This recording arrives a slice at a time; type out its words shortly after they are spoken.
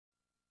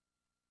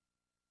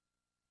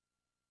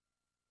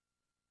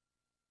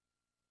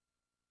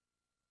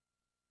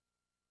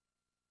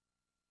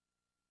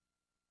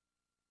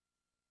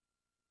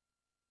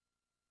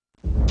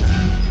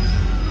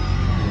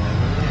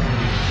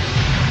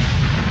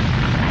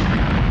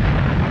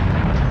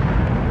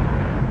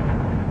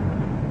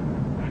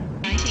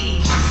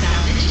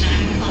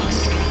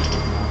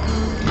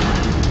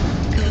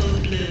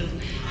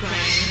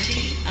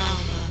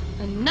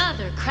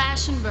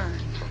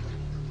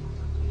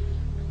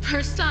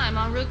First time,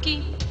 huh,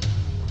 rookie?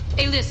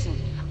 Hey, listen,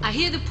 I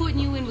hear they're putting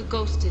you in with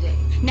Ghost today.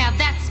 Now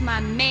that's my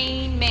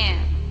main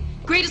man.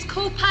 Greatest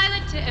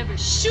co-pilot to ever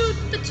shoot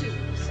the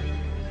tubes.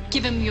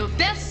 Give him your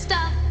best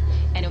stuff,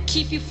 and he'll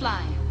keep you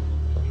flying.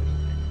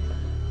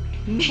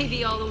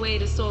 Maybe all the way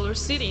to Solar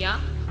City,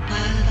 huh?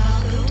 Pilot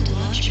Valgo to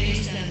launch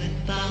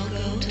J7.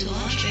 Valgo to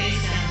launch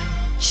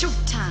J7.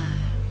 Showtime.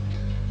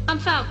 I'm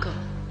Falco.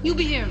 You'll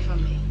be hearing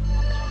from me.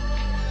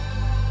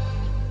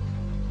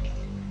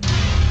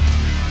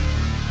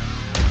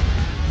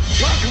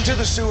 Welcome to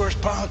the sewers,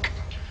 punk.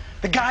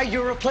 The guy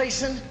you're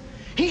replacing,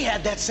 he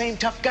had that same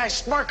tough guy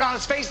smirk on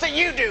his face that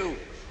you do,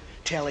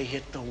 till he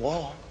hit the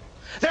wall.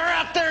 They're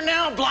out there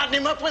now blotting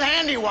him up with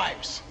handy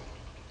wipes.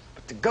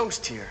 But the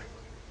Ghost here,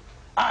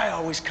 I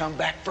always come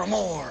back for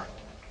more.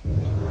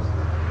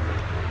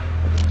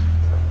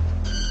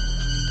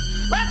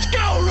 Let's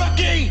go,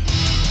 rookie!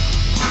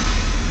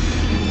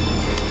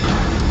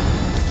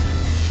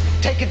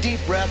 Take a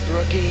deep breath,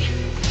 rookie.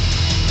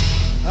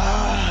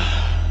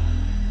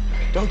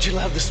 Don't you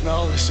love the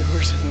smell of the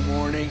sewers in the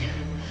morning?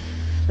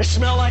 They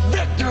smell like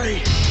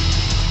victory.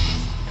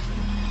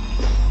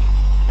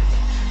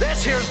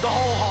 This here's the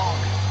whole hog.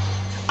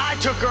 I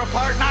took her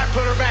apart and I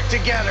put her back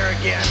together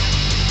again.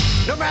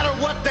 No matter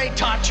what they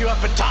taught you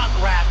up at Talk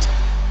Rat,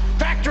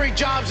 factory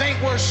jobs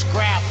ain't worth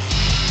scrap.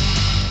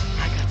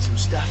 I got some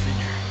stuff in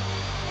her.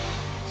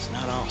 It's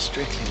not all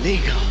strictly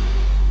legal,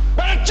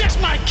 but it just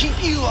might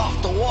keep you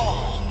off the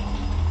wall.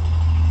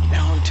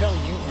 Now until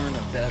you earn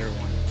a better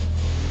one,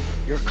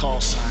 your call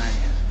sign,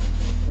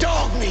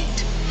 Dog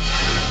Meat.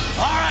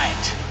 All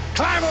right,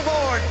 climb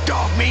aboard,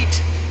 Dog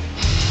Meat.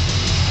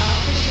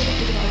 Alpha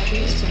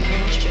departures from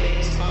launch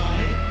bays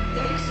 5,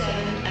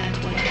 37, and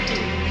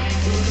 22.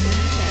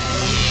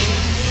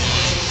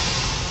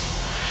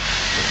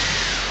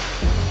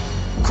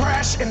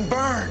 Crash and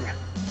burn.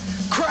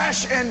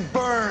 Crash and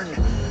burn.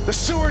 The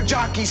sewer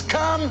jockeys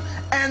come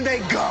and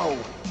they go.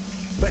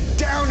 But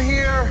down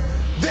here,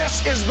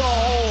 this is the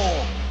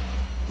hole.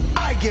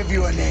 I give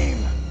you a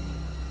name,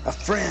 a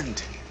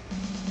friend,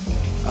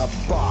 a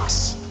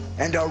boss,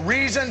 and a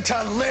reason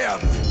to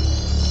live.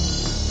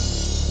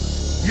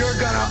 You're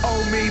gonna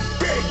owe me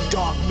big,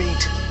 Dog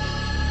Meat.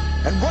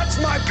 And what's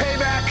my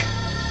payback?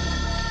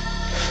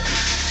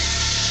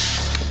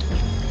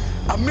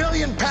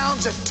 1,000,000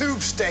 pounds of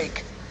tube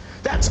steak.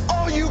 That's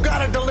all you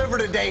gotta deliver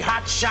today,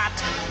 hot shot.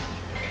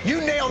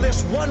 You nail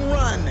this one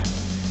run,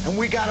 and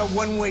we got a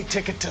one-way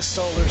ticket to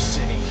Solar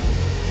City.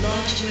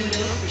 Launch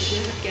window for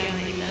ship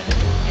Galley 11 is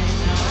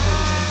now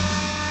open.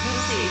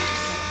 Proceed.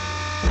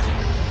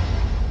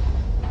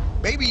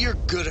 Maybe you're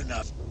good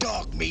enough,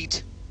 Dog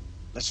Meat.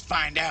 Let's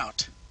find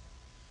out.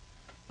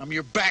 I'm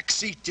your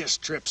backseat this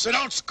trip, so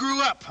don't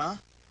screw up, huh?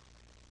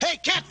 Hey,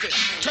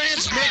 Catfish,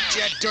 transmit,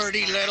 you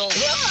dirty little...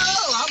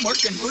 Whoa, I'm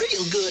working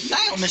real good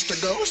now, Mr.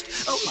 Ghost.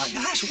 Oh, my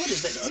gosh, what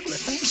is that ugly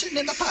thing sitting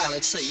in the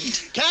pilot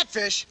seat?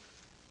 Catfish,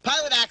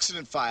 pilot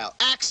accident file,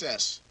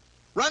 access.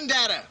 Run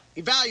data,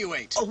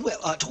 evaluate. Oh,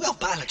 well, 12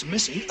 pilots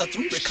missing,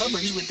 3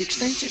 recoveries with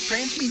extensive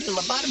transmedial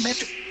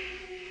lobotometric...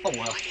 Oh,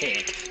 well,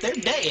 heck, they're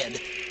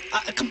dead.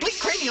 A complete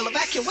cranial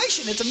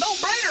evacuation, it's a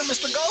no-brainer,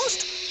 Mr.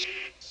 Ghost.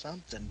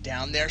 Something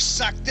down there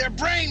sucked their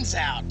brains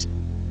out.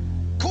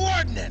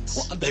 Coordinates.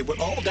 Well, they were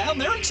all down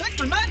there in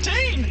Sector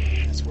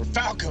 19. That's where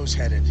Falco's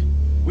headed.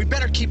 We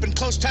better keep in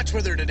close touch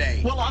with her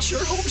today. Well, I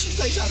sure hope she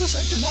stays out of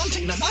Sector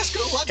 19. A nice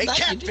girl like Hey, that.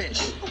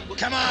 Catfish,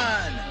 come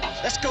on.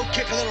 Let's go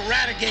kick a little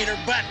ratigator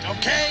butt,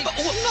 okay?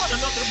 Oh, not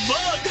another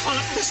bug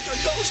hunt, Mr.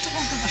 Ghost.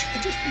 Oh, gosh, I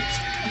just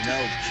missed.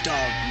 No,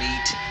 Dog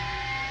Meat.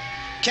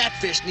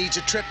 Catfish needs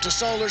a trip to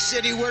Solar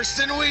City worse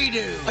than we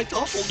do. It's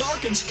awful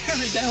dark and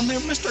scary down there,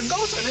 Mr.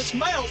 Ghost, and it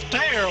smells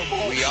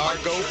terrible. We are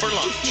go for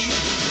lunch.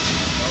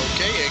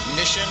 Okay,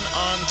 ignition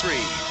on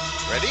 3.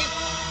 Ready?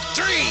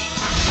 3!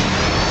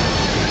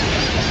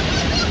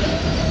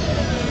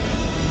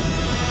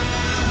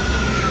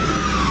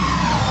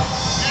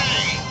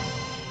 Hey,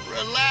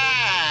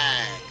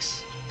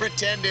 relax.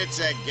 Pretend it's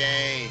a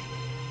game.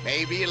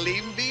 Maybe it'll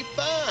even be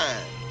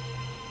fun.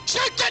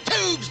 Shoot the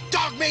tubes,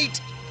 Dog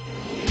Meat!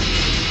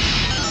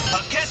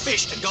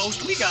 Catfish the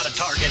Ghost, we got a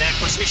target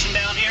acquisition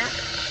down here.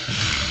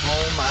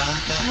 Oh my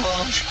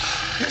gosh,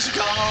 this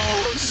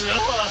goes.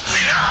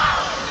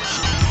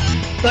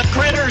 The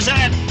critter's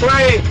at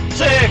 3,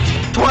 6,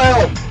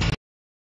 12.